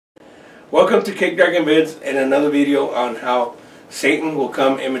Welcome to Cake Dragon Vids and another video on how Satan will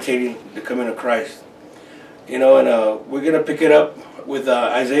come imitating the coming of Christ. You know, and we're going to pick it up with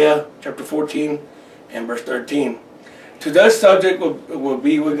Isaiah chapter 14 and verse 13. Today's subject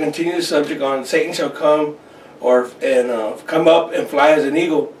we'll continue the subject on Satan shall come come up and fly as an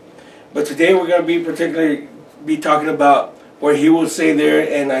eagle. But today we're going to particularly be talking about where he will say there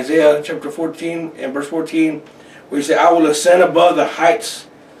in Isaiah chapter 14 and verse 14, where he said, I will ascend above the heights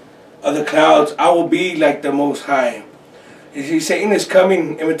of the clouds. I will be like the Most High. You see, Satan is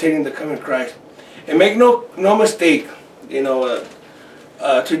coming, imitating the coming of Christ. And make no mistake, you know,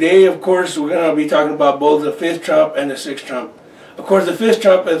 today, of course, we're going to be talking about both the fifth trump and the sixth trump. Of course, the fifth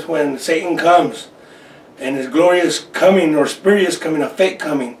trump is when Satan comes, and his glorious coming or spurious coming, a fake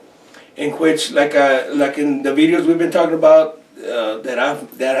coming, in which, like in the videos we've been talking about that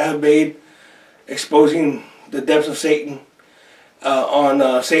I've made, exposing the depths of Satan.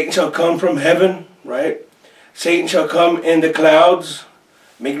 Satan shall come from heaven, right? Satan shall come in the clouds.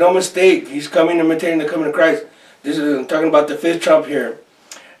 Make no mistake, he's coming imitating the coming of Christ. I'm talking about the fifth trump here.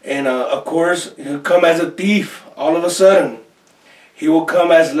 And of course, he'll come as a thief all of a sudden. He will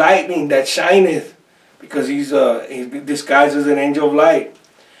come as lightning that shineth, because he's disguised as an angel of light.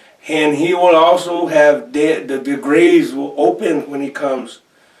 And he will also have the graves will open when he comes.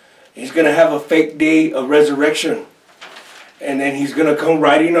 He's going to have a fake day of resurrection. And then he's going to come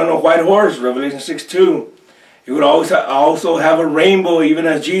riding on a white horse, Revelation 6:2. He would also have a rainbow, even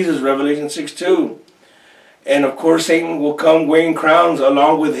as Jesus, Revelation 6:2. And of course, Satan will come wearing crowns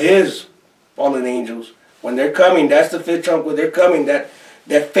along with his fallen angels. When they're coming, that's the fifth trump. When they're coming, that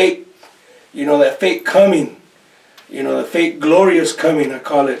fake, you know, that fake coming, you know, the fake glorious coming, I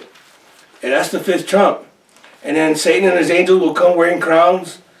call it. And that's the fifth trump. And then Satan and his angels will come wearing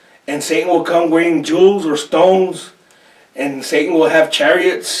crowns. And Satan will come wearing jewels or stones. And Satan will have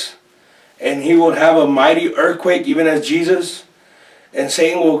chariots. And he will have a mighty earthquake, even as Jesus. And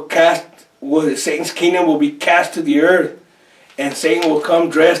Satan's kingdom will be cast to the earth. And Satan will come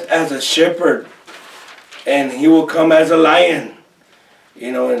dressed as a shepherd. And he will come as a lion.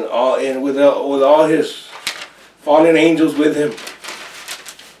 You know, and with all his fallen angels with him.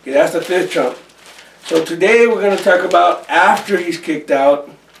 Okay, that's the fifth trump. So today we're going to talk about after he's kicked out.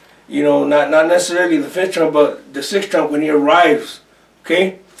 You know, not necessarily the fifth trump, but the sixth trump when he arrives.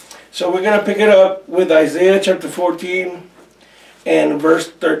 Okay? So we're going to pick it up with Isaiah chapter 14 and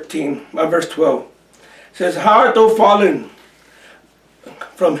verse 12. It says, How art thou fallen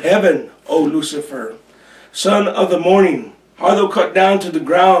from heaven, O Lucifer, son of the morning? How art thou cut down to the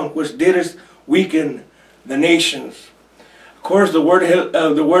ground, which didst weaken the nations? Of course, the word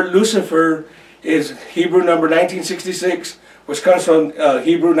Lucifer is Hebrew number 1966, which comes from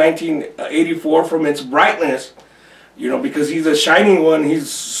Hebrew 1984 from its brightness. You know, because he's a shining one.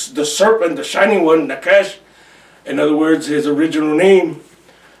 He's the serpent, the shining one, Nakash. In other words, his original name,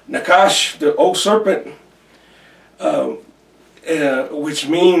 Nakash, the old serpent, which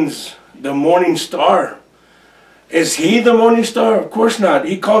means the morning star. Is he the morning star? Of course not.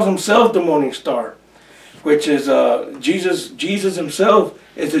 He calls himself the morning star, which is Jesus himself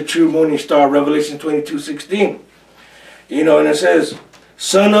is the true morning star, Revelation 22:16. You know, and it says,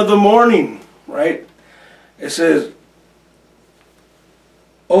 son of the morning, right? It says,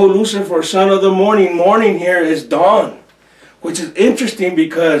 O Lucifer, son of the morning. Morning here is dawn, which is interesting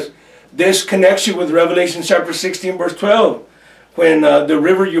because this connects you with Revelation chapter 16, verse 12, when the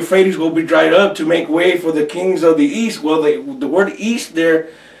river Euphrates will be dried up to make way for the kings of the east. Well, the word east there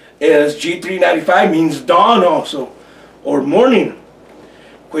is G395, means dawn also, or morning,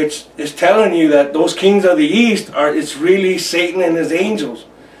 which is telling you that those kings of the east it's really Satan and his angels.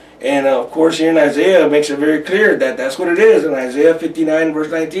 And of course here in Isaiah it makes it very clear that that's what it is in Isaiah 59 verse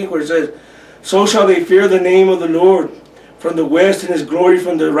 19, where it says, So shall they fear the name of the Lord from the west, and his glory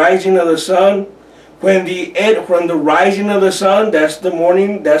from the rising of the sun. From the rising of the sun, that's the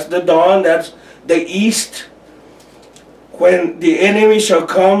morning, that's the dawn, that's the east. When the enemy shall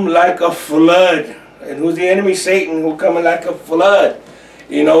come like a flood. And who's the enemy? Satan will come like a flood.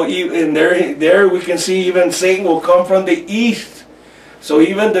 You know, and there we can see even Satan will come from the east. So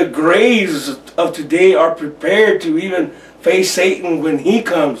even the graves of today are prepared to even face Satan when he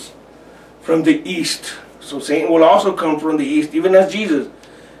comes from the east. So Satan will also come from the east, even as Jesus,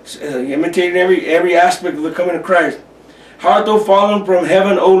 imitating every aspect of the coming of Christ. How art thou fallen from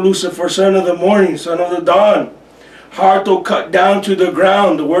heaven, O Lucifer, son of the morning, son of the dawn? How art thou cut down to the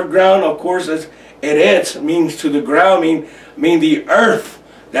ground? The word ground, of course, is eretz, means to the ground, mean the earth.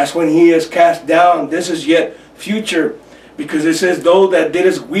 That's when he is cast down. This is yet future. Because it says, though that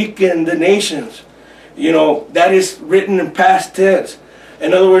didst weaken the nations. You know, that is written in past tense.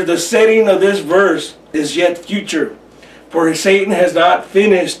 In other words, the setting of this verse is yet future. For Satan has not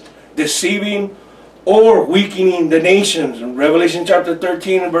finished deceiving or weakening the nations. In Revelation chapter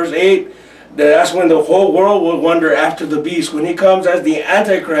 13 and verse 8, that's when the whole world will wonder after the beast. When he comes as the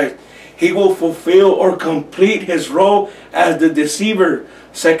Antichrist, he will fulfill or complete his role as the deceiver.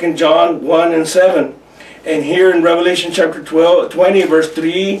 2 John 1 and 7. And here in Revelation chapter 20, verse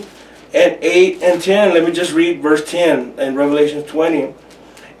 3 and 8 and 10. Let me just read verse 10 in Revelation 20.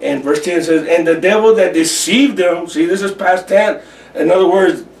 And verse 10 says, and the devil that deceived them, see, this is past tense. In other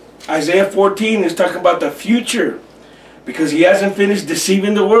words, Isaiah 14 is talking about the future, because he hasn't finished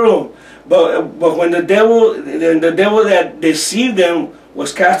deceiving the world. But when the devil that deceived them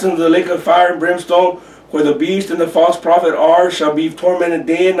was cast into the lake of fire and brimstone, where the beast and the false prophet are, shall be tormented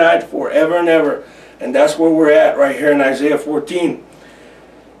day and night forever and ever. And that's where we're at right here in Isaiah 14.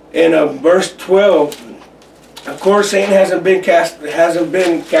 In verse 12, of course, Satan hasn't been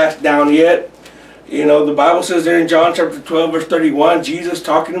cast down yet. You know, the Bible says there in John chapter 12, verse 31, Jesus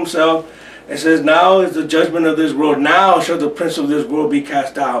talking to himself, it says, now is the judgment of this world. Now shall the prince of this world be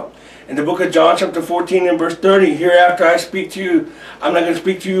cast out. In the book of John chapter 14 and verse 30, hereafter I speak to you, I'm not going to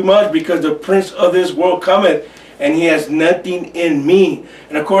speak to you much, because the prince of this world cometh, and he has nothing in me.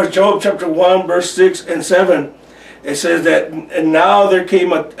 And of course, Job chapter 1, verse 6 and 7, it says that, and now there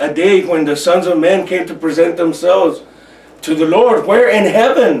came a day when the sons of men came to present themselves to the Lord. Where? In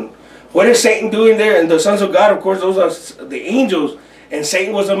heaven. What is Satan doing there? And the sons of God, of course, those are the angels. And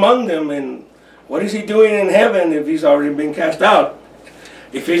Satan was among them. And what is he doing in heaven if he's already been cast out?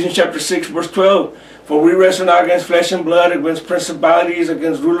 Ephesians chapter 6, verse 12. For we wrestle not against flesh and blood, against principalities,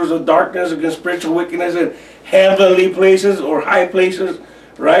 against rulers of darkness, against spiritual wickedness in heavenly places or high places.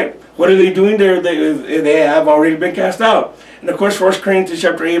 Right? What are they doing there? They have already been cast out. And of course, 1 Corinthians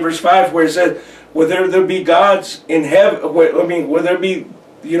chapter 8, verse 5, where it says, whether there be gods in heaven, I mean, whether there be,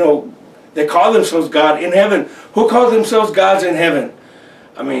 you know, they call themselves God in heaven. Who calls themselves gods in heaven?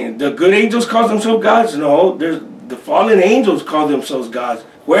 I mean, the good angels call themselves gods? No, the fallen angels call themselves gods.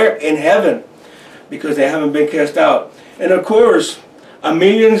 Where? In heaven. Because they haven't been cast out. And of course,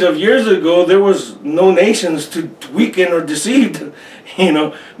 millions of years ago, there was no nations to weaken or deceive. You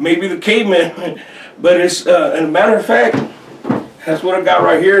know, maybe the cavemen. But it's, and a matter of fact, that's what I got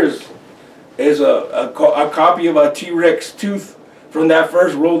right here is a copy of a T-Rex tooth from that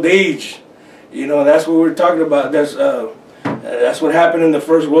first world age. You know, that's what we're talking about. That's what happened in the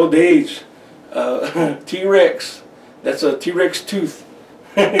first world age. T-Rex. That's a T-Rex tooth.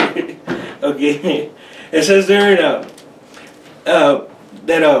 Okay. It says there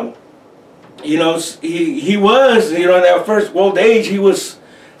that you know, he was, you know, in that first world age, he was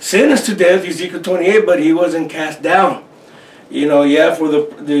sentenced to death, Ezekiel 28, but he wasn't cast down. You know, yeah, for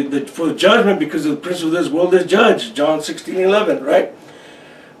the judgment, because the prince of this world is judged, John 16:11, right?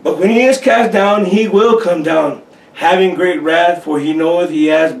 But when he is cast down, he will come down, having great wrath, for he knoweth he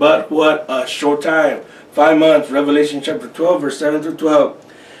has but what? A short time. 5 months, Revelation chapter 12, verse 7 through 12.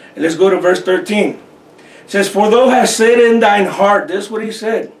 And let's go to verse 13. It says, for thou hast said in thine heart, this is what he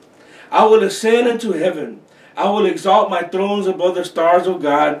said, I will ascend into heaven. I will exalt my thrones above the stars of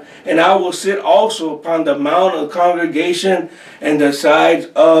God, and I will sit also upon the mount of congregation and the sides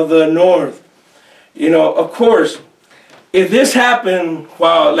of the north. You know, of course, if this happened,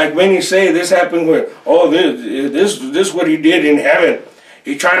 while, like many say, this happened where, oh, this is what he did in heaven.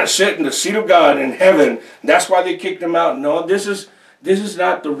 He's trying to sit in the seat of God in heaven. That's why they kicked him out. No, this is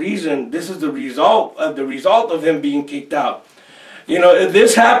not the reason. This is the result of him being kicked out. You know, if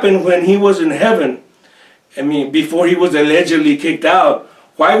this happened when he was in heaven, I mean, before he was allegedly kicked out,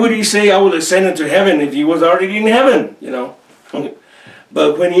 why would he say, I will ascend into heaven, if he was already in heaven, you know?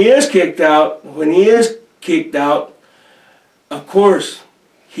 But when he is kicked out, of course,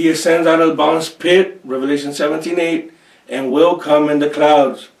 he ascends out of the bottomless pit, Revelation 17:8, and will come in the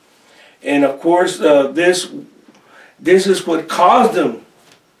clouds. And of course, this is what caused him.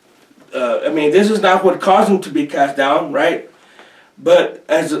 I mean, this is not what caused him to be cast down, right? But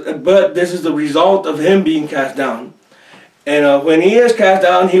this is the result of him being cast down. And when he is cast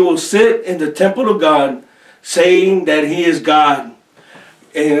down, he will sit in the temple of God, saying that he is God.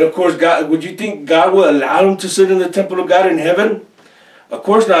 And of course, God, would you think God will allow him to sit in the temple of God in heaven? Of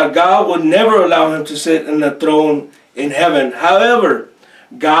course not. God would never allow him to sit in the throne in heaven. However,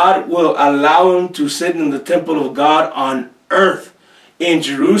 God will allow him to sit in the temple of God on earth, in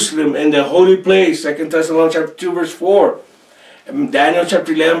Jerusalem, in the holy place, 2 Thessalonians chapter 2, verse 4. Daniel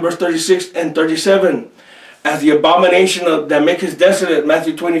chapter 11, verse 36 and 37. As the abomination that maketh desolate,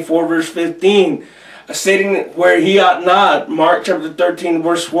 Matthew 24, verse 15. sitting where he ought not. Mark chapter 13,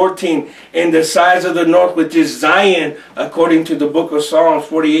 verse 14. In the sides of the north, which is Zion, according to the book of Psalms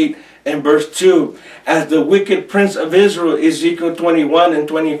 48 and verse 2. As the wicked prince of Israel, Ezekiel 21 and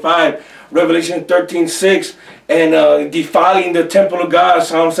 25. Revelation 13, 6. And defiling the temple of God,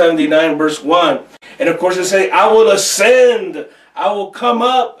 Psalm 79, verse 1. And of course it says, I will ascend. I will come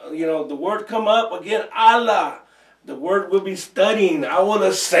up. You know, the word come up, again, Allah. The word we'll be studying. I will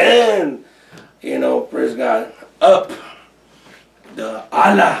ascend. You know, praise God. Up. The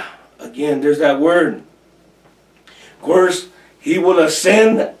Allah. Again, there's that word. Of course, he will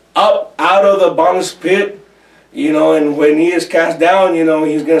ascend up out of the bottomless pit. You know, and when he is cast down, you know,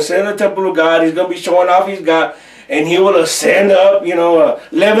 he's going to sit in the temple of God. He's going to be showing off his God. And he will ascend up, you know,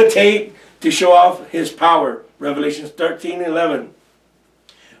 levitate to show off his power. Revelation 13, 11.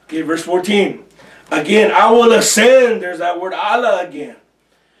 Okay, verse 14. Again, I will ascend. There's that word Allah again.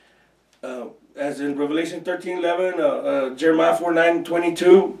 As in Revelation 13, 11, Jeremiah 4, 9,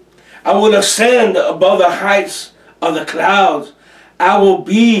 22. I will ascend above the heights of the clouds. I will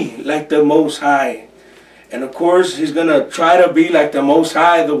be like the Most High. And of course, he's going to try to be like the Most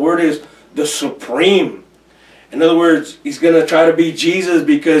High. The word is the Supreme. In other words, he's going to try to be Jesus,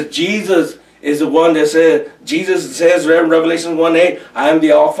 because Jesus is the one that said, Jesus says in Revelation 1:8, I am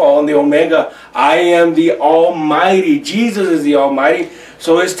the Alpha and the Omega. I am the Almighty. Jesus is the Almighty.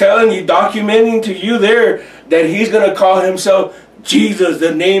 So it's telling you, documenting to you there, that he's going to call himself Jesus,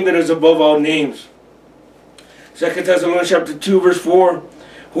 the name that is above all names. 2 Thessalonians chapter 2, verse 4.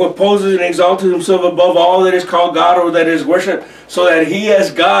 Who opposes and exalted himself above all that is called God or that is worshipped, so that he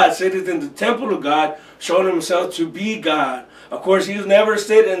as God sitteth in the temple of God, showing himself to be God. Of course, he will never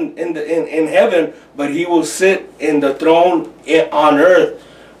sit in heaven, but he will sit in the throne on earth,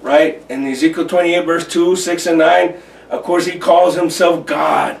 right? In Ezekiel 28, verse 2, 6, and 9, of course, he calls himself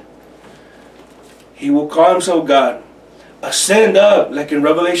God. He will call himself God. Ascend up, like in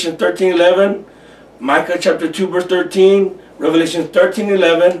Revelation 13, 11, Micah chapter 2, verse 13, Revelation 13,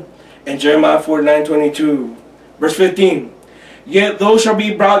 11, and Jeremiah 4, 9, 22. Verse 15. Yet those shall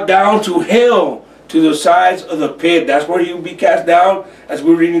be brought down to hell, to the sides of the pit. That's where he will be cast down, as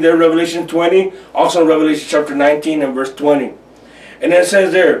we're reading there, Revelation 20. Also in Revelation chapter 19 and verse 20. And then it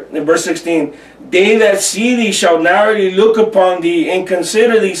says there, in verse 16, they that see thee shall narrowly look upon thee, and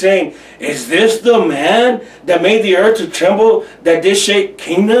consider thee, saying, is this the man that made the earth to tremble, that did shake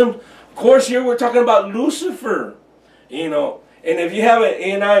kingdom? Of course, here we're talking about Lucifer. You know, and if you have an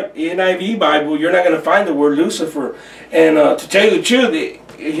NIV Bible, you're not going to find the word Lucifer. And to tell you the truth,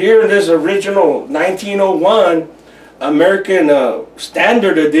 here in this original 1901 American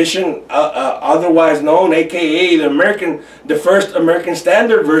Standard Edition, otherwise known, aka the first American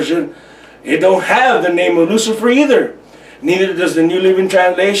Standard Version, it don't have the name of Lucifer either. Neither does the New Living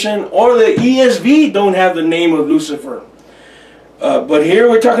Translation or the ESV don't have the name of Lucifer. But here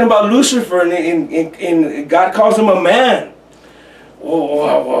we're talking about Lucifer, and God calls him a man.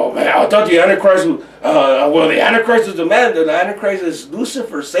 Oh, man, I thought the Antichrist was, well, the Antichrist is a man. The Antichrist is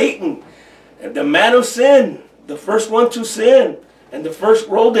Lucifer, Satan, the man of sin, the first one to sin, and the first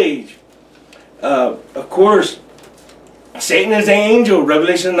world age. Of course, Satan is an angel.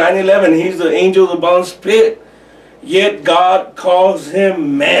 Revelation 9:11, he's the angel of the bottomless pit. Yet God calls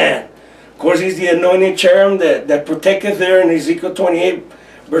him man. Of course, he's the anointed cherub that protecteth there in Ezekiel 28,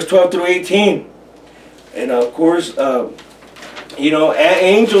 verse 12 through 18. And of course, you know,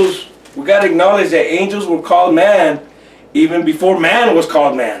 angels, we got to acknowledge that angels were called man even before man was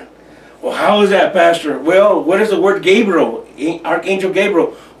called man. Well, how is that, Pastor? Well, what does the word Gabriel, Archangel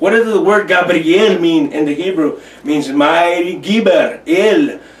Gabriel, what does the word Gabriel mean in the Hebrew? It means mighty Giber,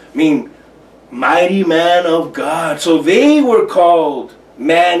 El, mean mighty man of God. So they were called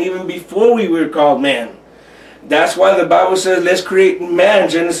man even before we were called man. That's why the Bible says, let's create man,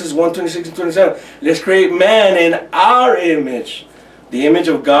 Genesis 1:26 and 27. Let's create man in our image, the image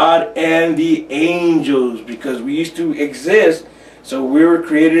of God and the angels, because we used to exist. So we were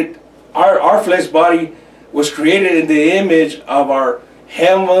created, our flesh body was created in the image of our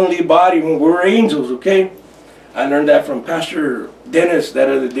heavenly body when we were angels, okay? I learned that from Pastor Dennis that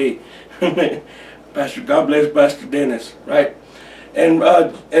other day. Pastor, God bless Pastor Dennis, right? And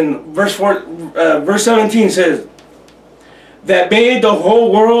verse 17 says, that made the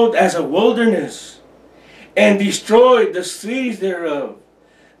whole world as a wilderness, and destroyed the cities thereof,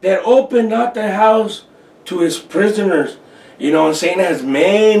 that opened not the house to his prisoners. You know, and Satan has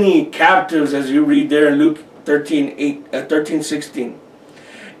many captives, as you read there in Luke 13:16.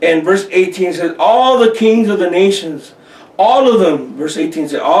 And verse 18 says, all the kings of the nations, all of them, verse 18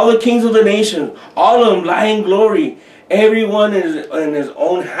 says, all the kings of the nations, all of them lie in glory, everyone is in his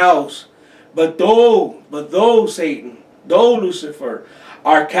own house. But though Satan, though Lucifer,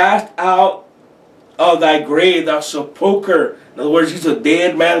 are cast out of thy grave, thou sepulchre. In other words, he's a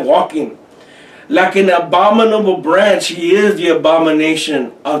dead man walking. Like an abominable branch, he is the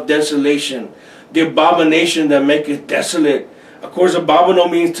abomination of desolation. The abomination that maketh desolate. Of course, abominable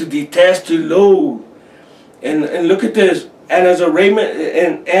means to detest, to loathe. And look at this. And as a raiment,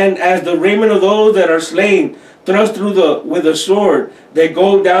 and as the raiment of those that are slain, thrust through with a sword, they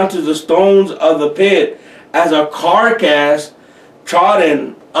go down to the stones of the pit, as a carcass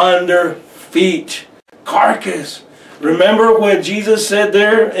trodden under feet. Carcass. Remember what Jesus said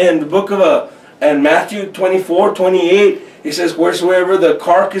there in the book of in Matthew 24:28. He says, wheresoever the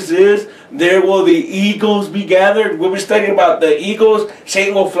carcass is, there will the eagles be gathered. We'll be studying about the eagles.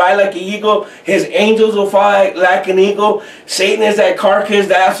 Satan will fly like an eagle. His angels will fly like an eagle. Satan is that carcass.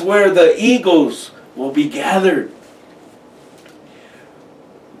 That's where the eagles will be gathered.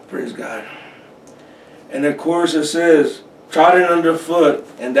 Praise God. And of course it says, trodden underfoot,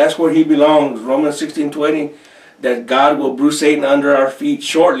 and that's where he belongs. Romans 16:20, that God will bruise Satan under our feet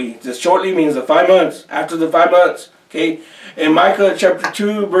shortly. This shortly means the 5 months, after the 5 months. Okay, in Micah chapter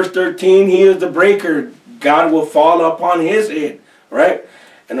 2 verse 13, he is the breaker. God will fall upon his head, right?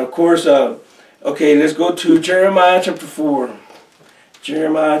 And of course, okay, let's go to Jeremiah chapter 4.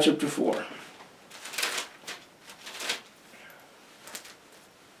 Jeremiah chapter 4.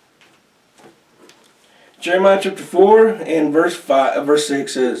 Jeremiah chapter 4 and verse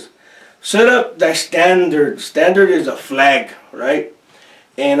 6 says, set up thy standard. Standard is a flag, right?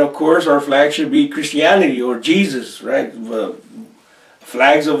 And of course, our flag should be Christianity or Jesus, right?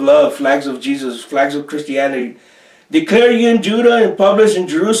 Flags of love, flags of Jesus, flags of Christianity. Declare ye in Judah and publish in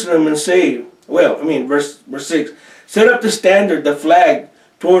Jerusalem and say, verse 6. Set up the standard, the flag,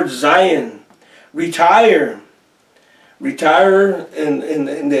 towards Zion. Retire. Retire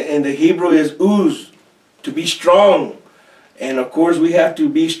in the Hebrew is uz, to be strong. And of course, we have to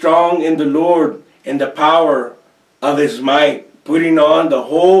be strong in the Lord and the power of his might. Putting on the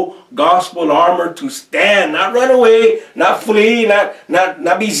whole gospel armor to stand, not run away, not flee, not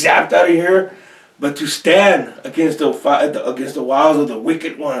be zapped out of here, but to stand against the wiles of the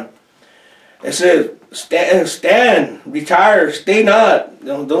wicked one. It says, stand, retire, stay not,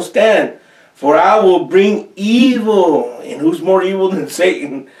 don't stand, for I will bring evil. And who's more evil than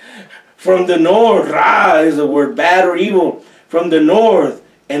Satan? From the north, Ra is the word, bad or evil, from the north,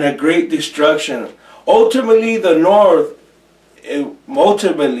 and a great destruction. Ultimately, the north,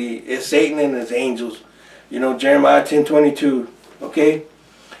 ultimately is Satan and his angels. Jeremiah 10:22. Okay.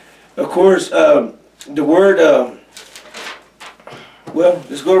 Of course, the word.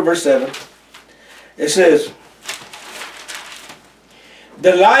 Let's go to verse 7. It says,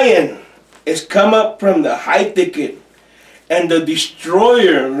 the lion is come up from the high thicket, and the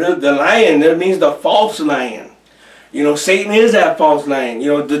destroyer, the lion, that means the false lion. Satan is that false lion.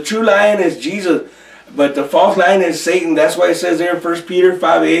 The true lion is Jesus. But the false lion is Satan. That's why it says there in 1 Peter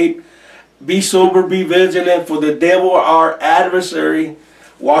 5:8, be sober, be vigilant, for the devil, our adversary,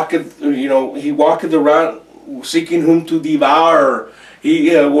 he walketh around seeking whom to devour.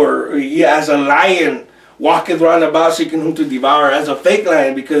 He as a lion walketh around about seeking whom to devour, as a fake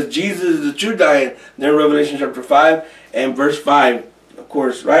lion, because Jesus is the true lion. There in Revelation chapter 5 and verse 5, of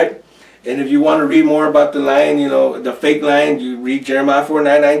course, right? And if you want to read more about the lion, the fake lion, you read Jeremiah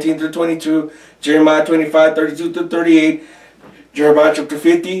 4:19 through 22, Jeremiah 25:32 through 38, Jeremiah chapter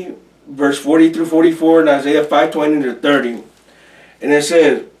 50, verse 40 through 44, and Isaiah 5:20 to 30. And it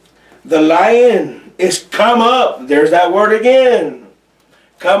says, the lion is come up. There's that word again.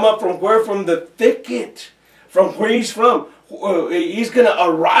 Come up from where? From the thicket. From where he's from. He's going to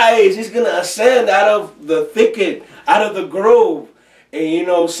arise. He's going to ascend out of the thicket, out of the grove.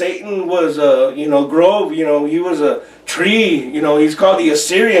 And Satan was a grove. He was a tree. He's called the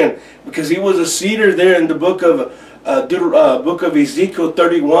Assyrian because he was a cedar there in the book of Ezekiel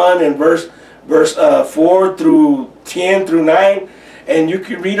 31 and verse 4 through 10 through 9, and you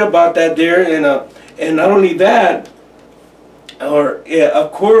can read about that there. And not only that,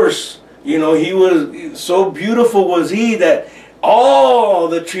 of course, he was so beautiful was he that all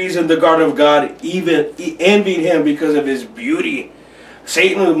the trees in the garden of God even envied him because of his beauty.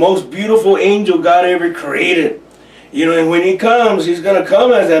 Satan was the most beautiful angel God ever created. And when he comes, he's going to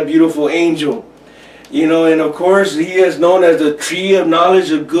come as that beautiful angel. And of course, he is known as the tree of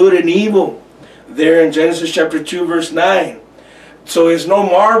knowledge of good and evil. There in Genesis chapter 2, verse 9. So it's no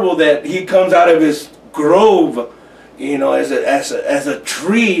marvel that he comes out of his grove, as a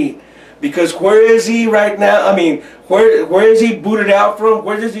tree. Because where is he right now? I mean, where is he booted out from?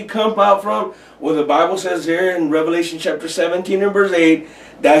 Where does he come out from? Well, the Bible says here in Revelation chapter 17 and verse 8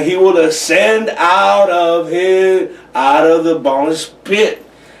 that he will ascend out of the bottomless pit.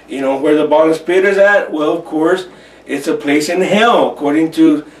 You know where the bottomless pit is at? Well, of course, it's a place in hell. According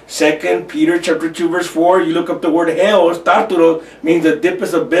to 2 Peter chapter 2 verse 4, you look up the word hell. Tartaro means the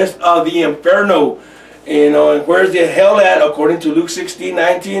deepest abyss of the inferno. You know, and where's the hell at? According to Luke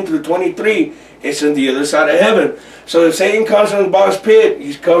 16:19 through 23, it's on the other side of heaven. So if Satan comes from the bottomless pit,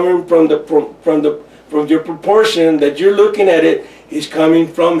 he's coming from your proportion that you're looking at it. He's coming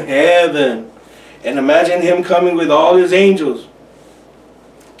from heaven, and imagine him coming with all his angels.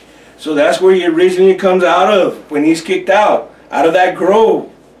 So that's where he originally comes out of when he's kicked out of that grove.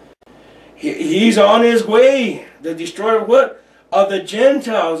 He's on his way. The destroyer of what? Of the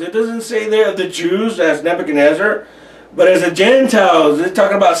Gentiles. It doesn't say there of the Jews as Nebuchadnezzar, but as the Gentiles. It's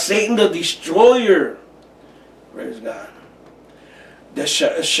talking about Satan the destroyer. Praise God. The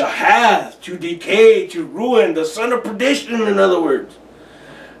Shahath, to decay, to ruin, the son of perdition, in other words.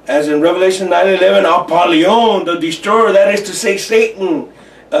 As in Revelation 9:11, Apollyon, the destroyer, that is to say Satan.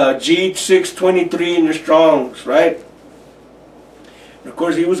 G623 in the Strongs, right? And of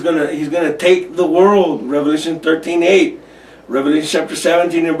course, he's gonna take the world. Revelation 13:8. Revelation chapter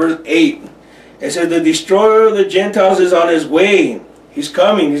 17 and verse 8. It says the destroyer of the Gentiles is on his way. He's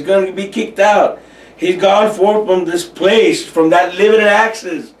coming. He's going to be kicked out. He's gone forth from this place, from that limited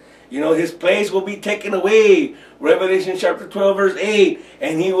access. You know, his place will be taken away. Revelation chapter 12 verse 8.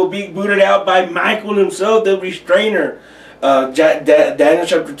 And he will be booted out by Michael himself, the restrainer. Daniel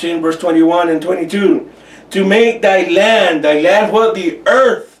chapter 10 verse 21 and 22. To make thy land what? The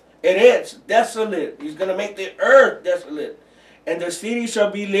earth. It is desolate. He's going to make the earth desolate. And the city shall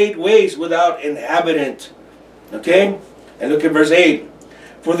be laid waste without inhabitant. Okay? And look at verse 8.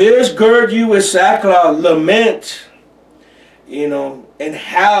 For this gird you with sackcloth, lament, you know, and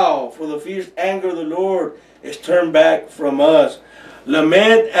howl, for the fierce anger of the Lord is turned back from us.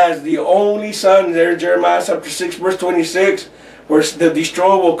 Lament as the only son, there Jeremiah chapter 6 verse 26, where the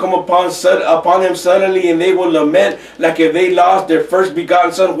destroyer will come upon them suddenly, and they will lament like if they lost their first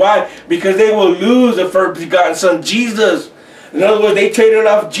begotten son. Why? Because they will lose the first begotten son, Jesus. In other words, they traded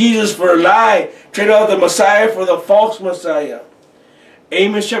off Jesus for a lie, traded off the Messiah for the false Messiah.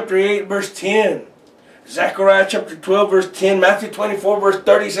 Amos chapter 8 verse 10. Zechariah chapter 12 verse 10. Matthew 24 verse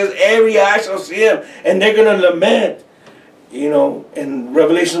 30 says, every eye shall see him, and they're going to lament. You know, in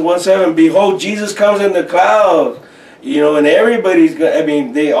Revelation 1:7, behold, Jesus comes in the clouds. You know, and everybody's going to, I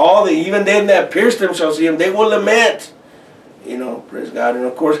mean, even them that pierced him shall see him. They will lament. You know, praise God. And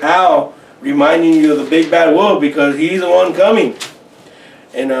of course, how? Reminding you of the big bad wolf, because he's the one coming.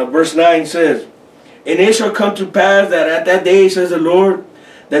 And verse 9 says, and it shall come to pass that at that day, says the Lord,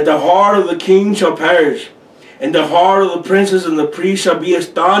 that the heart of the king shall perish, and the heart of the princes and the priests shall be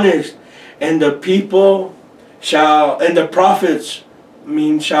astonished, and the people shall, and the prophets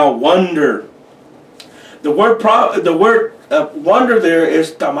shall wonder. The word wonder there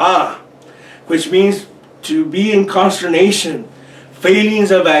is tamah, which means to be in consternation,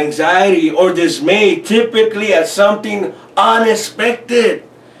 feelings of anxiety or dismay, typically at something unexpected.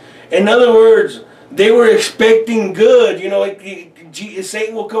 In other words, they were expecting good. You know,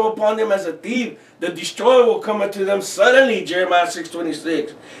 Satan will come upon them as a thief. The destroyer will come unto them suddenly, Jeremiah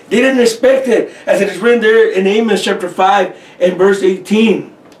 6:26. They didn't expect it, as it is written there in Amos chapter 5 and verse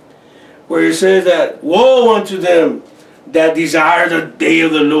 18, where it says that, woe unto them that desire the day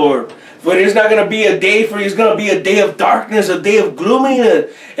of the Lord. For it's not going to be a day for you. It's going to be a day of darkness, a day of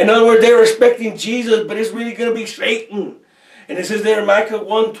gloominess. In other words, they were expecting Jesus, but it's really going to be Satan. And it says there in Micah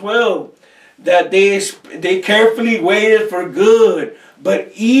 1:12 that they carefully waited for good,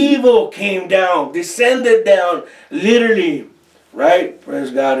 but evil came down, descended down, literally. Right?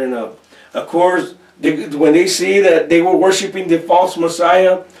 Praise God. And of course, when they see that they were worshiping the false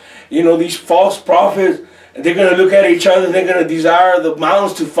Messiah, you know, these false prophets, they're going to look at each other and they're going to desire the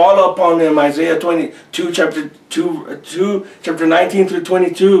mountains to fall upon them. Isaiah 22, chapter 19 through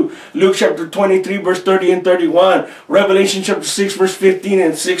 22. Luke chapter 23, verse 30 and 31. Revelation chapter 6, verse 15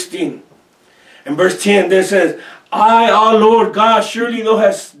 and 16. And verse 10, there says, I, our Lord God, surely thou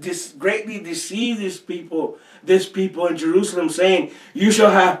hast greatly deceived this people in Jerusalem, saying, you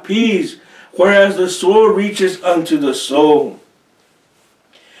shall have peace, whereas the sword reaches unto the soul.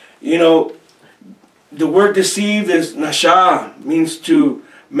 You know, the word deceived is nasha, means to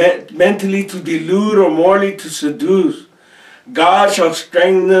mentally to delude or morally to seduce. God shall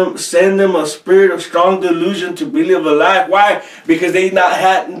strengthen them, send them a spirit of strong delusion to believe a lie. Why? Because they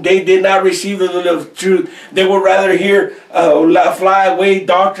did not receive the little of truth. They would rather hear fly away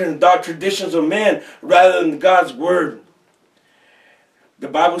doctrine, traditions of men, rather than God's word. The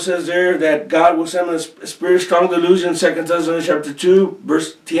Bible says there that God will send a spirit of strong delusion, 2 Thessalonians chapter 2,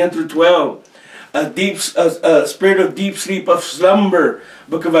 verse 10 through 12. A spirit of deep sleep, of slumber,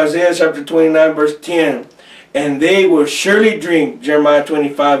 book of Isaiah chapter 29, verse 10. And they will surely drink, Jeremiah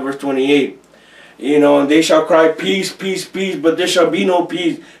 25, verse 28. And they shall cry, peace, peace, peace, but there shall be no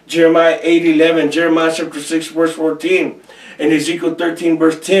peace, Jeremiah 8:11, Jeremiah chapter 6, verse 14, and Ezekiel 13,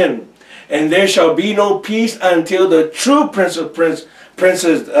 verse 10. And there shall be no peace until the true Prince of Princes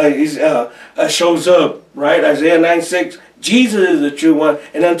shows up, right? Isaiah 9:6, Jesus is the true one,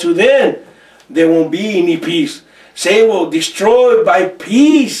 and until then, there won't be any peace. Satan will destroy by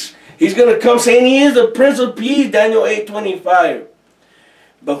peace. He's going to come saying he is the Prince of Peace, Daniel 8:25.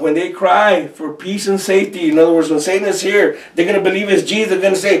 But when they cry for peace and safety, in other words, when Satan is here, they're going to believe it's Jesus. They're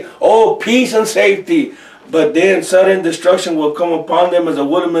going to say, oh, peace and safety. But then sudden destruction will come upon them as a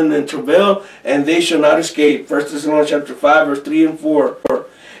woodman in travail, and they shall not escape. 1 Thessalonians chapter 5, verse 3 and 4.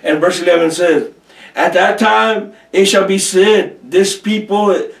 And verse 11 says, at that time it shall be said, this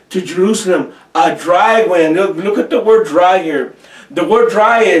people to Jerusalem, a dry wind. Look at the word dry here. The word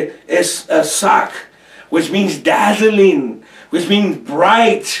dry is sak, which means dazzling, which means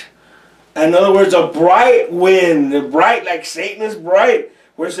bright. In other words, a bright wind, bright like Satan is bright.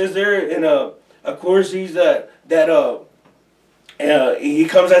 Where it says there in of course he comes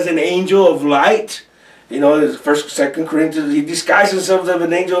as an angel of light. It's 2 Corinthians, he disguises himself as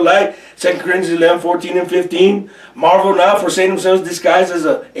an angel of light. 2 Corinthians 11, 14 and 15. Marvel not, for Satan himself is disguised as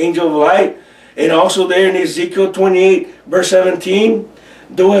an angel of light. And also there in Ezekiel 28, verse 17,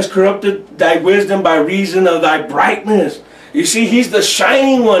 thou hast corrupted thy wisdom by reason of thy brightness. You see, he's the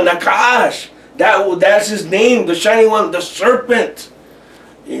shining one, Nakash. That's his name, the shining one, the serpent.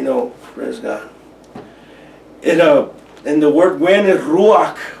 Praise God. And the word wind is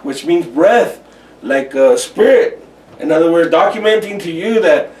ruach, which means breath, like spirit. In other words, documenting to you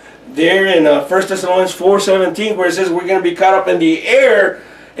that there in 1 Thessalonians 4:17, where it says we're going to be caught up in the air,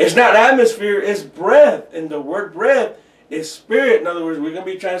 it's not atmosphere, it's breath. And the word breath is spirit. In other words, we're going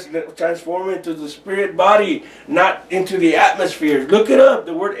to be transformed into the spirit body, not into the atmosphere. Look it up,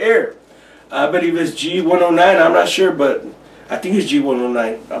 the word air. I believe it's G109. I'm not sure, but I think it's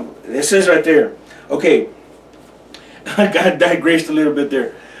G109. It says right there. Okay. I got digressed a little bit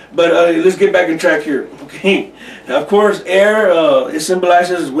there. But let's get back on track here. Okay. Now, of course, air, it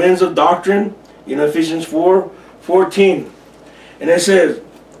symbolizes winds of doctrine. Ephesians 4:14. And it says,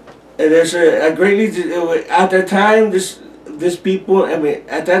 at that time, this people,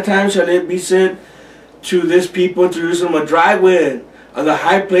 at that time shall it be said to this people in Jerusalem, a dry wind on the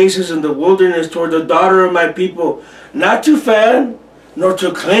high places in the wilderness toward the daughter of my people, not to fan, nor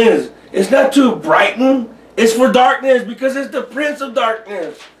to cleanse. It's not to brighten, it's for darkness, because it's the prince of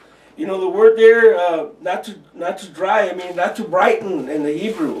darkness. The word there, not to dry, not to brighten in the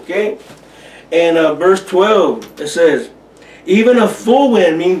Hebrew, okay? And verse 12, it says, even a full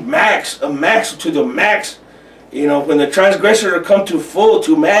wind means max, a max to the max. When the transgressor come to full,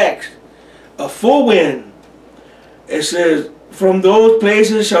 to max, a full wind. It says, from those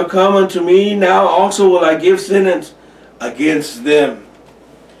places shall come unto me, now also will I give sentence against them.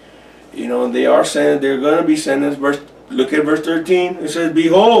 They are sentenced, they're going to be sentenced. Look at verse 13. It says,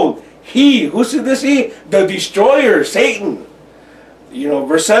 behold, he, who said this he? The destroyer, Satan.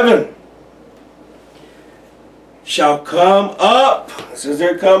 Verse 7. Shall come up. It says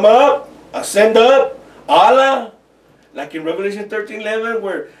there, come up, ascend up, Allah. Like in Revelation 13:11,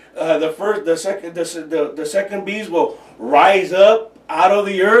 where the second beast will rise up out of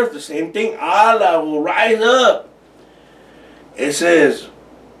the earth. The same thing, Allah will rise up. It says,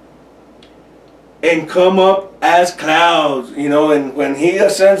 and come up as clouds. And when he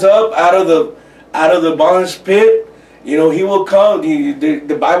ascends up out of the bondage pit, he will come.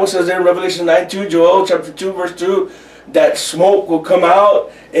 The Bible says there in Revelation 9:2, Joel chapter 2, verse 2, that smoke will come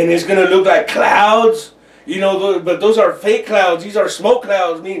out and it's going to look like clouds. But those are fake clouds. These are smoke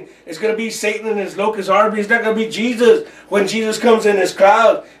clouds. It's going to be Satan and his locust army. It's not going to be Jesus. When Jesus comes in his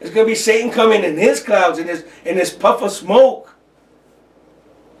cloud, it's going to be Satan coming in his clouds, in his puff of smoke.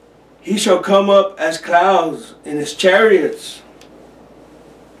 He shall come up as clouds in his chariots,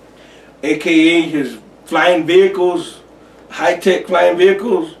 aka his flying vehicles, high-tech flying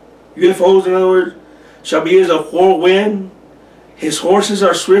vehicles, UFOs in other words, shall be as a whirlwind. His horses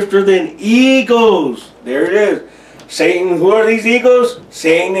are swifter than eagles. There it is. Satan, who are these eagles?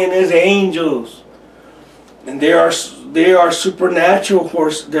 Satan and his angels. And they are they are supernatural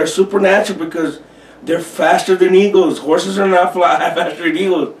horse. They're supernatural because they're faster than eagles. Horses are not fly faster than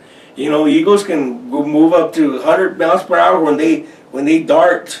eagles. You know, eagles can move up to 100 miles per hour when they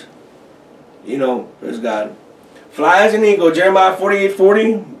dart. You know, praise God. Fly as an eagle. Jeremiah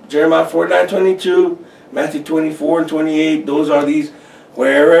 48:40, Jeremiah 49:22, Matthew 24:28. Those are these.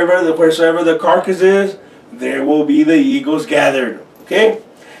 Wheresoever the carcass is, there will be the eagles gathered. Okay?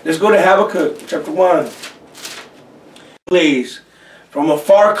 Let's go to Habakkuk chapter 1. Please. From a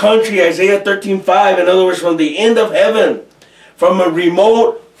far country, Isaiah 13:5. In other words, from the end of heaven. From a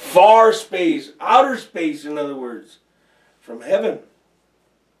remote, far space. Outer space, in other words. From heaven.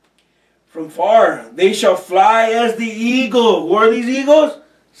 From far. They shall fly as the eagle. Who are these eagles?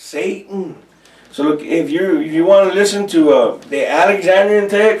 Satan. So look, if you want to listen to the Alexandrian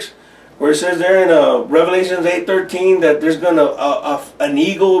text, where it says there in Revelations 8:13 that there's gonna an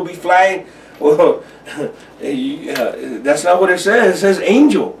eagle will be flying, well, that's not what it says. It says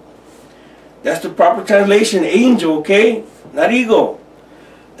angel. That's the proper translation, angel. Okay, not eagle.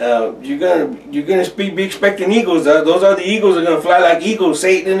 You're gonna be expecting eagles. Those are the eagles that are gonna fly like eagles.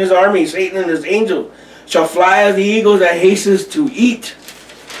 Satan and his army, Satan and his angels shall fly as the eagles that hastens to eat.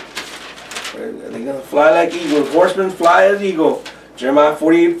 They're going to fly like eagles. Horsemen fly as eagle. Jeremiah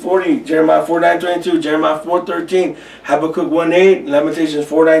 48:40, Jeremiah 49:22, Jeremiah 4:13, Habakkuk 1:8, Lamentations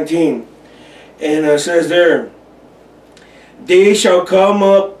 4:19. And it says there, they shall come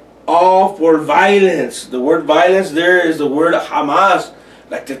up all for violence. The word violence there is the word Hamas,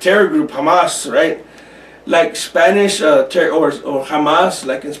 like the terror group Hamas, right? Like Spanish or Hamas,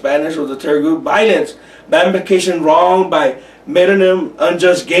 like in Spanish, or the terror group, violence, vindication wrong by metonym,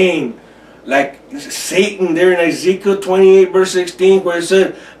 unjust gain. Like Satan there in Ezekiel 28 verse 16, where it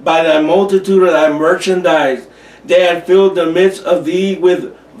said, by thy multitude of thy merchandise they had filled the midst of thee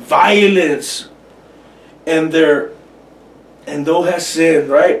with violence, and thou hast sinned.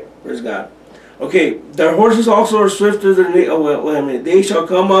 Right? Praise God. Okay, their horses also are swifter than they. Oh well, wait a minute. They shall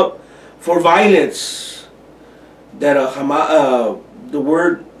come up for violence. That the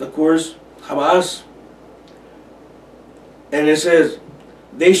word, of course, Hamas, and it says,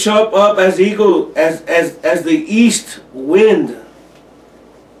 they shall up as eagle, as the east wind.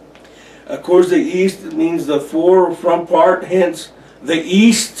 Of course, the east means the front part, hence the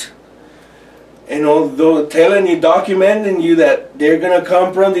east. And although telling you, documenting you that they're gonna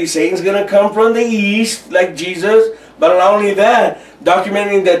come from Satan's gonna come from the east, like Jesus. But not only that,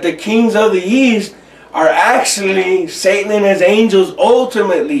 documenting that the kings of the east are actually Satan and his angels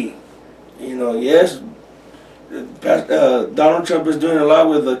ultimately. You know, yes. Donald Trump is doing a lot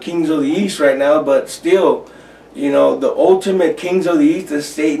with the kings of the east right now, but still, you know, the ultimate kings of the east is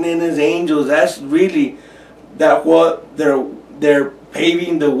Satan and his angels. That's really what they're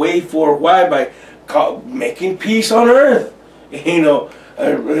paving the way for. Why? By making peace on earth. You know,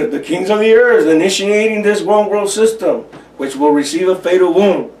 the kings of the earth initiating this one world system, which will receive a fatal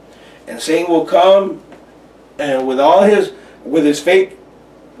wound, and Satan will come and with his fake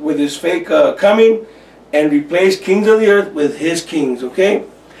coming, and replace kings of the earth with his kings. Okay,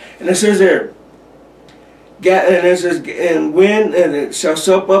 and it says there, and it says, and wind, and it shall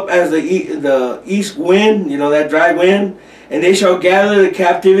sup up as the east wind. You know, that dry wind, and they shall gather the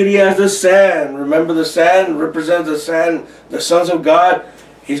captivity as the sand. Remember, the sand represents the sand, the sons of God.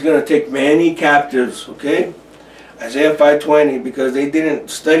 He's going to take many captives. Okay, Isaiah 5:20, because they didn't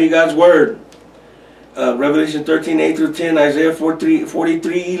study God's word. Revelation 13:8-10, Isaiah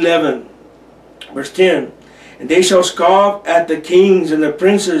 43:11. Verse 10, and they shall scoff at the kings, and the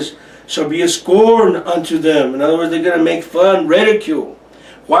princes shall be a scorn unto them. In other words, they're going to make fun, ridicule.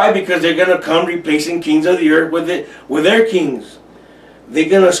 Why? Because they're going to come replacing kings of the earth with their kings. They're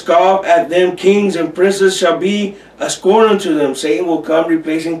going to scoff at them. Kings and princes shall be a scorn unto them. Satan will come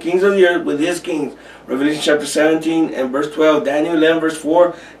replacing kings of the earth with his kings. Revelation chapter 17 and verse 12. Daniel 11 verse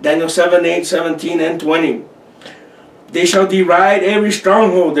 4. Daniel 7, 8, 17 and 20. They shall deride every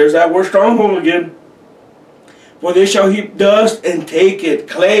stronghold. There's that word stronghold again. For they shall heap dust and take it,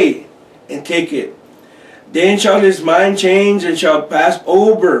 clay and take it. Then shall his mind change and shall pass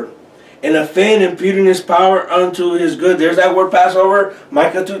over, and offend, imputing his power unto his good. There's that word pass over,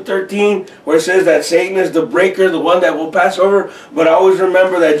 Micah 2:13, where it says that Satan is the breaker, the one that will pass over. But always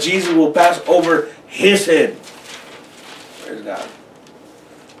remember that Jesus will pass over his head. Praise God.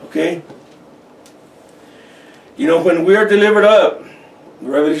 Okay? You know, when we are delivered up,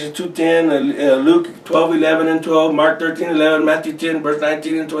 Revelation 2:10, Luke 12:11 and 12, Mark 13:11, Matthew 10, verse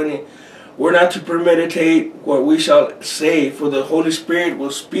 19 and 20, we're not to premeditate what we shall say, for the Holy Spirit will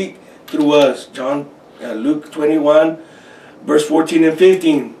speak through us. Luke 21, verse 14 and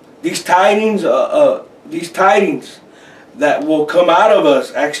 15. These tidings that will come out of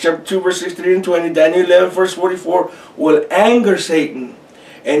us. Acts chapter 2 verse 63 and 20. Daniel 11 verse 44 will anger Satan.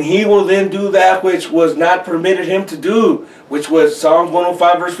 And he will then do that which was not permitted him to do, which was Psalms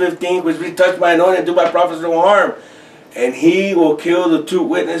 105 verse 15, which we touch my anointing and do my prophets no harm. And he will kill the two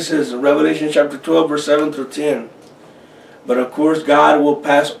witnesses, Revelation chapter 12 verse 7 through 10. But of course God will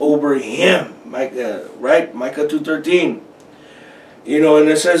pass over him, right? Micah 2:13. You know, and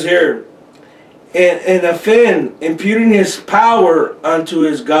it says here, and offend, imputing his power unto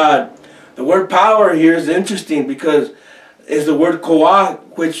his God. The word power here is interesting because it's the word koah,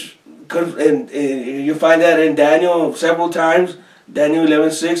 which comes, and you find that in Daniel several times, Daniel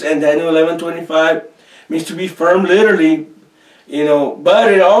 11:6 and Daniel 11:25, means to be firm literally, you know,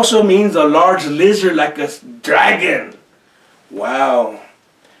 but it also means a large lizard like a dragon. Wow.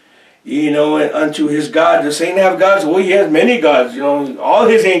 You know, and unto his God. Does Satan have gods? Well, he has many gods. You know, all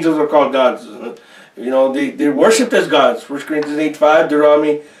his angels are called gods. You know, they're worshipped as gods. 1 Corinthians 8:5,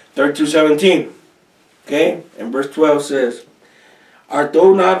 Deuteronomy 32:17. Okay? And verse 12 says, Art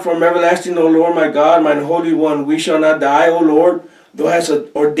thou not from everlasting, O Lord my God, mine Holy One? We shall not die, O Lord. Thou hast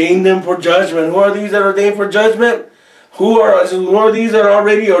ordained them for judgment. Who are these that are ordained for judgment? Who are these that are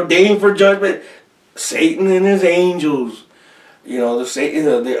already ordained for judgment? Satan and his angels. You know,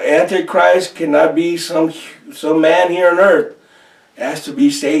 the Antichrist cannot be some man here on earth. It has to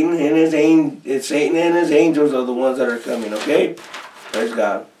be Satan and his angels are the ones that are coming. Okay, praise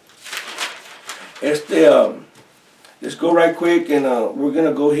God. Let's go right quick, and we're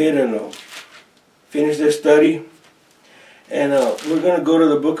gonna go ahead and finish this study, and we're gonna go to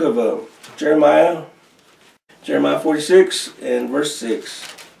the book of Jeremiah 46 and verse 6.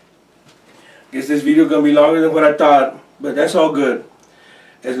 Guess this video is gonna be longer than what I thought. But that's all good,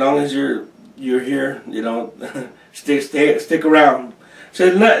 as long as you're here, you know. stick around. So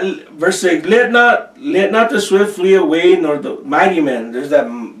verse 6: Let not the swift flee away, nor the mighty man. There's that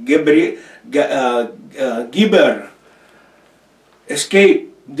Gibber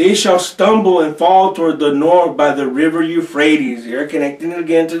escape. They shall stumble and fall toward the north by the river Euphrates. You're connecting it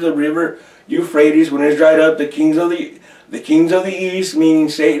again to the river Euphrates. When it's dried up, the kings of the east, meaning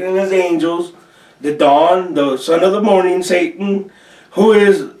Satan and his angels. The dawn, the son of the morning, Satan. Who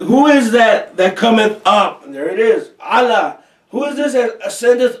is that cometh up? And there it is. Allah. Who is this that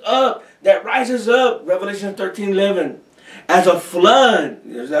ascendeth up, that rises up? Revelation 13:11. As a flood.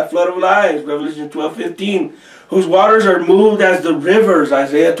 There's that flood of lies. Revelation 12:15. Whose waters are moved as the rivers.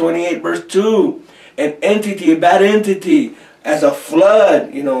 Isaiah 28 verse 2. An entity, a bad entity. As a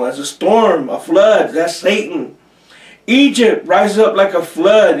flood, you know, as a storm, a flood. That's Satan. Egypt rises up like a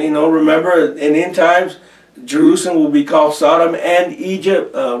flood. You know, remember in end times, Jerusalem will be called Sodom and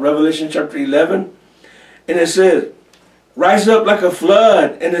Egypt. Revelation chapter 11. And it says, rises up like a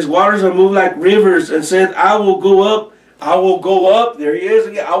flood, and his waters are moved like rivers, and says, I will go up. I will go up. There he is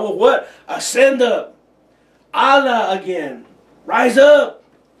again. I will what? Ascend up. Allah again. Rise up.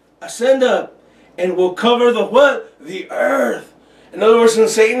 Ascend up. And will cover the what? The earth. In other words, when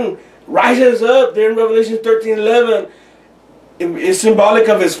Satan rises up there in Revelation 13:11, it's symbolic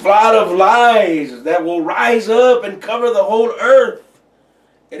of his flood of lies that will rise up and cover the whole earth.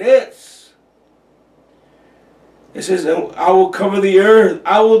 It is. It says, I will cover the earth.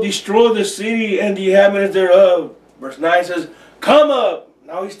 I will destroy the city and the inhabitants thereof. Verse 9 says, come up.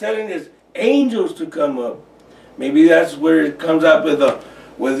 Now he's telling his angels to come up. Maybe that's where it comes up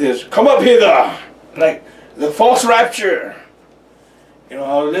with his come up hither. Like the false rapture. You know,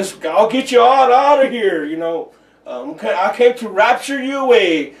 I'll get you all out of here, you know. I came to rapture you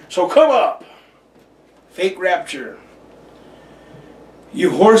away, so come up. Fake rapture.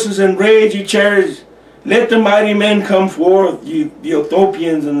 You horses and rage, you chariots, let the mighty men come forth, you the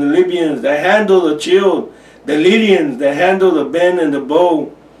Ethiopians and the Libyans that handle the shield, the Lydians that handle the bend and the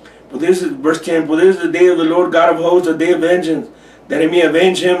bow. For this is, verse 10, for this is the day of the Lord God of hosts, a day of vengeance, that he may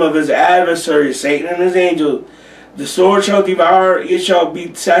avenge him of his adversaries, Satan and his angels. The sword shall devour, it shall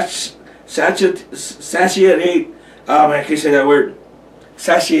be satiate, oh man, I can't say that word,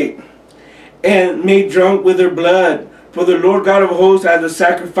 satiate, and made drunk with their blood. For the Lord God of hosts has a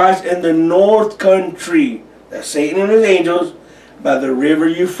sacrifice in the north country, that's Satan and his angels, by the river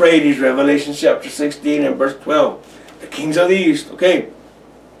Euphrates, Revelation chapter 16 and verse 12. The kings of the east, okay.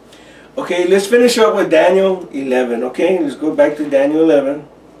 Okay, let's finish up with Daniel 11, okay? Let's go back to Daniel 11.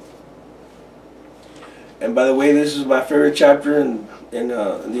 And by the way, this is my favorite chapter in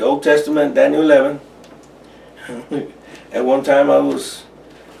the Old Testament, Daniel 11. At one time I was,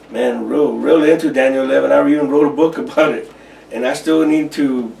 man, real into Daniel 11. I even wrote a book about it. And I still need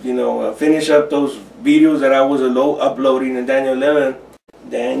to, you know, finish up those videos that I was uploading in Daniel 11.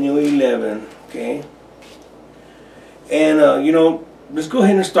 Daniel 11, okay? And, you know, let's go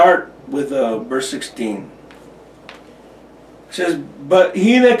ahead and start with verse 16. It says, but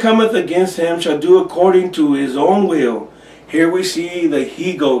he that cometh against him shall do according to his own will. Here we see the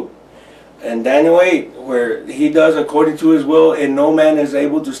he-goat in Daniel 8, where he does according to his will, and no man is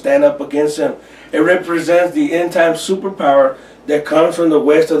able to stand up against him. It represents the end-time superpower that comes from the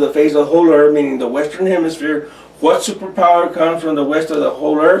west of the face of the whole earth, meaning the western hemisphere. What superpower comes from the west of the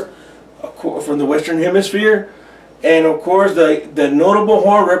whole earth? From the western hemisphere. And of course, the notable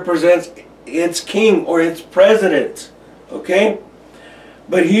horn represents its king or its president. Okay?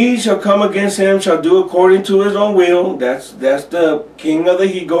 But he shall come against him, shall do according to his own will. That's the king of the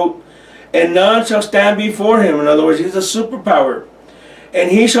he-goat. And none shall stand before him. In other words, he's a superpower. And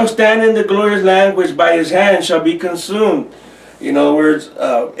he shall stand in the glorious land which by his hand shall be consumed. In other words,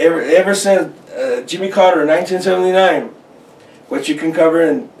 ever since Jimmy Carter in 1979, which you can cover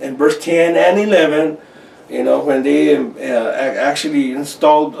in verse 10 and 11, you know, when they actually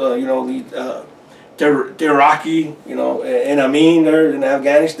installed, you know, the Iraqi, you know, and Amin there in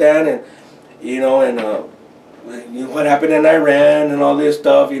Afghanistan, and, you know, and you know, what happened in Iran and all this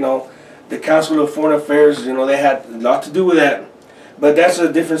stuff, you know, the Council of Foreign Affairs, you know, they had a lot to do with that. But that's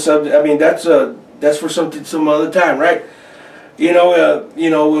a different subject. I mean, that's for some other time, right? You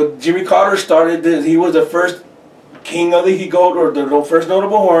know, Jimmy Carter started this. He was the first king of the he-goat, or the first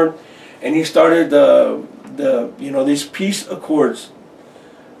notable horn, and he started you know, these peace accords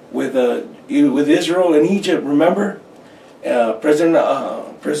with Israel and Egypt. Remember, President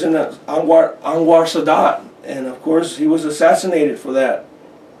Anwar Sadat, and of course he was assassinated for that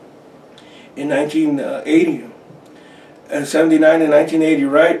in 1980, and 79 and 1980,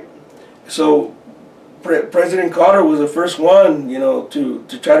 right? So President Carter was the first one, you know, to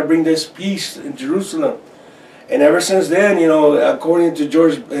try to bring this peace in Jerusalem. And ever since then, you know, according to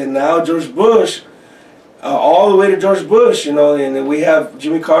George Bush, all the way to George Bush, you know, and then we have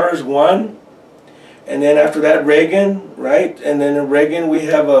Jimmy Carter's one, and then after that Reagan, right? And then in Reagan we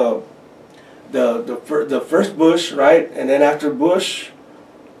have the first Bush, right? And then after Bush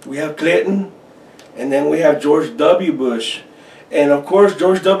we have Clinton, and then we have George W. Bush. And of course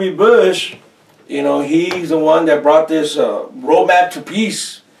George W. Bush, you know, he's the one that brought this roadmap to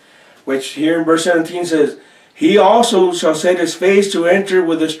peace, which here in verse 17 says, he also shall set his face to enter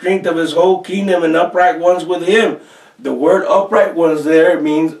with the strength of his whole kingdom, and upright ones with him. The word upright ones there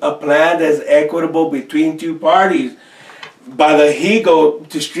means a plan that's equitable between two parties. By the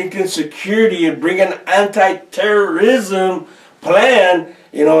he-goat, to strengthen security and bring an anti-terrorism plan.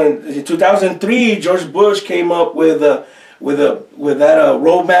 You know, in 2003, George Bush came up with that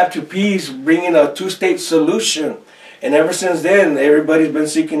roadmap to peace, bringing a two-state solution. And ever since then, everybody's been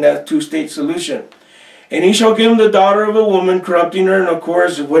seeking that two-state solution. And he shall give him the daughter of a woman, corrupting her. And of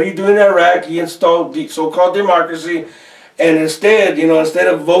course, what did he do in Iraq? He installed the so-called democracy. And instead, you know, instead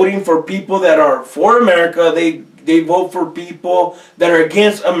of voting for people that are for America, they vote for people that are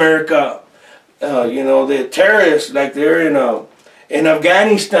against America. You know, the terrorists, like they're in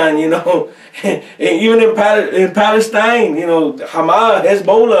Afghanistan, you know, and even in Palestine, you know, Hamas,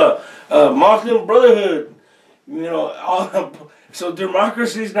 Hezbollah, Muslim Brotherhood, you know, so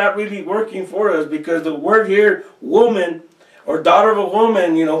democracy is not really working for us, because the word here, woman, or daughter of a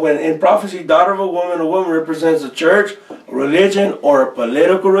woman, you know, when in prophecy, daughter of a woman represents a church, a religion, or a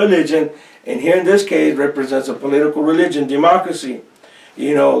political religion. And here in this case represents a political religion, democracy.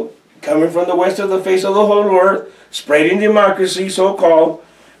 You know, coming from the west of the face of the whole earth, spreading democracy, so-called,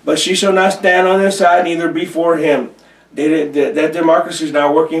 but she shall not stand on his side, neither before him. That democracy is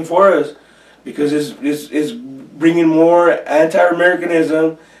not working for us, because it's bringing more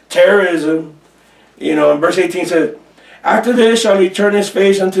anti-Americanism, terrorism. You know, and verse 18 says, after this shall he turn his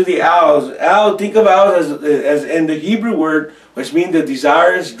face unto the owls. Owl, think of owls as in the Hebrew word, which means the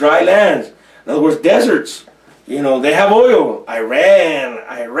desirous dry lands. In other words, deserts. You know, they have oil. Iran,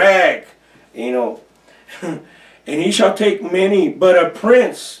 Iraq, you know. And he shall take many, but a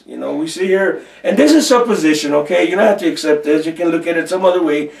prince. You know, we see here, and this is supposition, okay? You don't have to accept this. You can look at it some other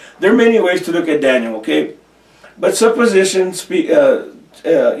way. There are many ways to look at Daniel, okay? But supposition,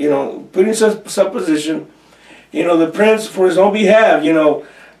 you know, putting supposition, you know, the prince for his own behalf, you know,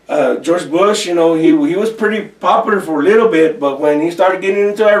 George Bush, you know, he was pretty popular for a little bit, but when he started getting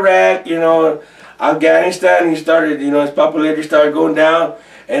into Iraq, you know, Afghanistan, he started, you know, his popularity started going down.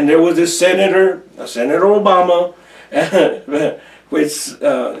 And there was this senator, Senator Obama, which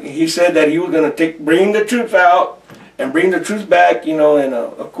he said that he was going to bring the troops out and bring the troops back, you know, and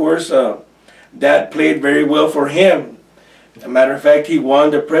of course that played very well for him. As a matter of fact, he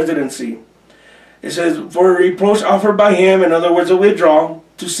won the presidency. It says, for a reproach offered by him, in other words, a withdrawal,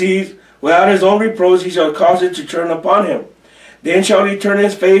 to seize Without his own reproach, he shall cause it to turn upon him. Then shall he turn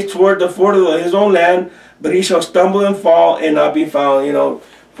his face toward the fort of his own land, but he shall stumble and fall and not be found. You know,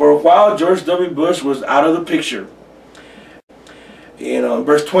 for a while, George W. Bush was out of the picture. You know,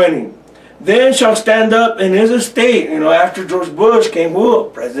 verse 20. Then shall stand up in his estate. You know, after George Bush came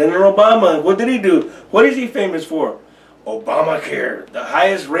who? President Obama. What did he do? What is he famous for? Obamacare, the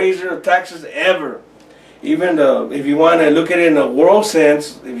highest raiser of taxes ever. Even if you want to look at it in a world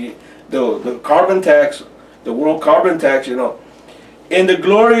sense, the carbon tax, the world carbon tax, you know, in the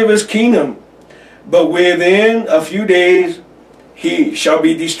glory of his kingdom, but within a few days he shall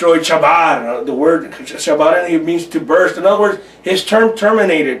be destroyed. Shabbat, the word Shabbat, it means to burst. In other words, his term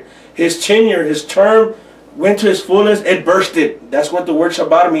terminated. His tenure, his term went to its fullness. It bursted. That's what the word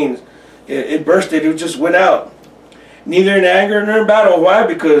Shabbat means. It bursted. It just went out. Neither in anger nor in battle. Why?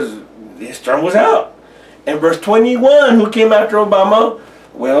 Because his term was out. And verse 21, who came after Obama?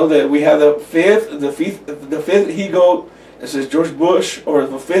 Well, we have the fifth he-goat. It says George Bush, or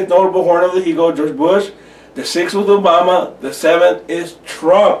the fifth notable horn of the he-goat, George Bush. The sixth was Obama. The seventh is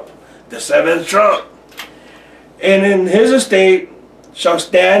Trump. The seventh Trump. And in his estate shall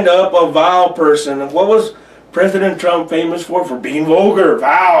stand up a vile person. And what was President Trump famous for? For being vulgar,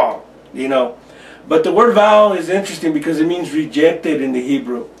 vile, you know. But the word vile is interesting because it means rejected in the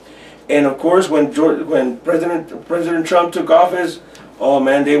Hebrew. And of course, when President Trump took office, oh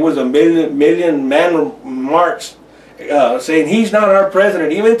man, there was a million man march saying he's not our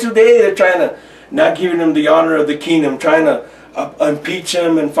president. Even today, they're trying to not giving him the honor of the kingdom, trying to impeach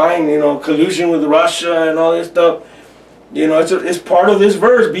him and find, you know, collusion with Russia and all this stuff. You know, it's part of this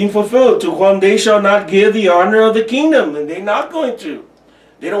verse being fulfilled. To whom they shall not give the honor of the kingdom, and they're not going to.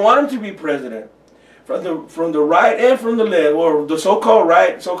 They don't want him to be president. From the right and from the left, or the so-called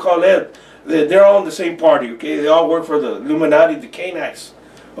right, so-called left, they're all in the same party. Okay, they all work for the Illuminati, the Canaanites.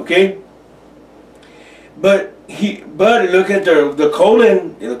 Okay, but look at the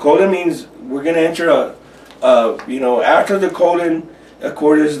colon. The colon means we're going to enter you know, after the colon,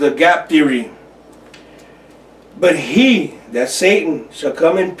 according to the gap theory. But he, that Satan, shall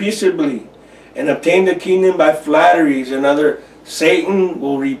come in peaceably and obtain the kingdom by flatteries and other. Satan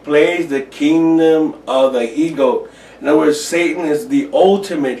will replace the kingdom of the he-goat. In other words, Satan is the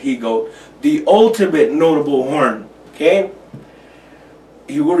ultimate he-goat, the ultimate notable horn. Okay?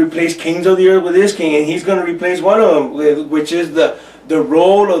 He will replace kings of the earth with his king, and he's going to replace one of them, which is the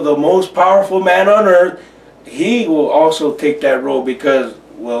role of the most powerful man on earth. He will also take that role because,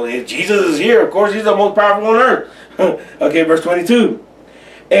 well, if Jesus is here, of course he's the most powerful on earth. Okay, verse 22.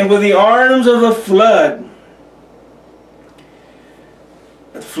 And with the arms of the flood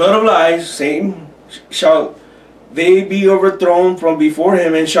of lies, Satan, shall they be overthrown from before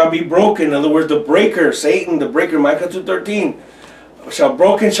him and shall be broken. In other words, the breaker, Satan, the breaker, Micah 2:13, shall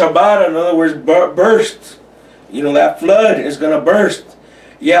broken Shabbat, in other words, burst. You know, that flood is going to burst.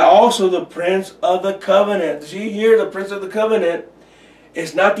 Yeah, also the prince of the covenant. See here, the prince of the covenant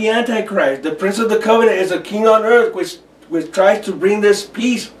is not the Antichrist. The prince of the covenant is a king on earth which tries to bring this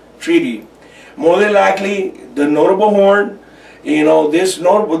peace treaty. More than likely, the notable horn, you know, this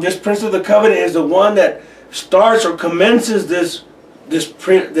prince of the covenant is the one that starts or commences this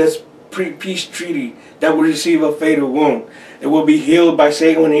peace treaty that will receive a fatal wound. It will be healed by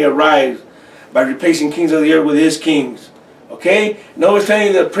Satan when he arrives, by replacing kings of the earth with his kings. Okay? No, it's telling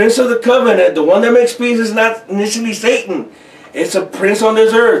you the prince of the covenant, the one that makes peace, is not initially Satan. It's a prince on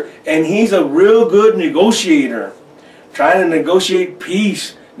this earth, and he's a real good negotiator, trying to negotiate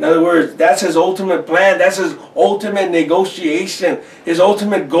peace. In other words, that's his ultimate plan. That's his ultimate negotiation. His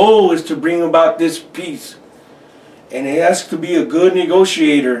ultimate goal is to bring about this peace. And he has to be a good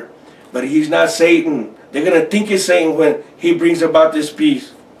negotiator. But he's not Satan. They're going to think he's Satan when he brings about this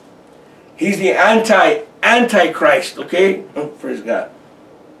peace. He's the Antichrist, okay? Praise God.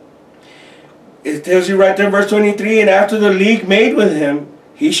 It tells you right there in verse 23, and after the league made with him,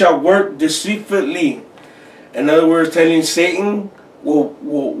 he shall work deceitfully. In other words, telling Satan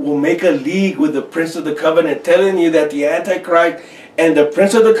will make a league with the prince of the covenant, telling you that the Antichrist and the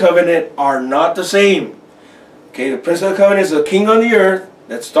prince of the covenant are not the same. Okay, the prince of the covenant is a king on the earth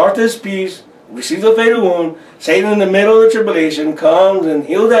that starts this peace, receives a fatal wound. Satan in the middle of the tribulation comes and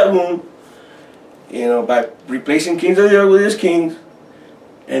heals that wound, you know, by replacing kings of the earth with his kings.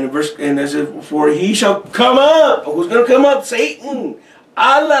 And it says, for he shall come up. Who's going to come up? Satan.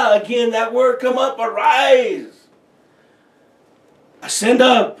 Allah. Again, that word come up, arise. Ascend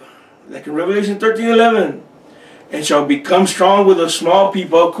up, like in Revelation 13:11, and shall become strong with the small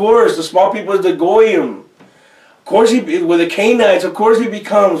people. Of course, the small people is the Goyim. Of course, with the Canaanites, of course he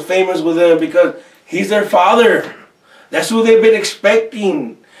becomes famous with them because he's their father. That's who they've been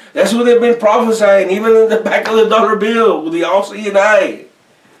expecting. That's what they've been prophesying, even in the back of the dollar bill with the all-seeing eye.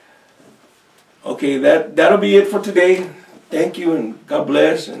 Okay, that'll be it for today. Thank you, and God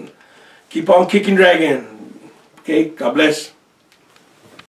bless, and keep on kicking dragon. Okay, God bless.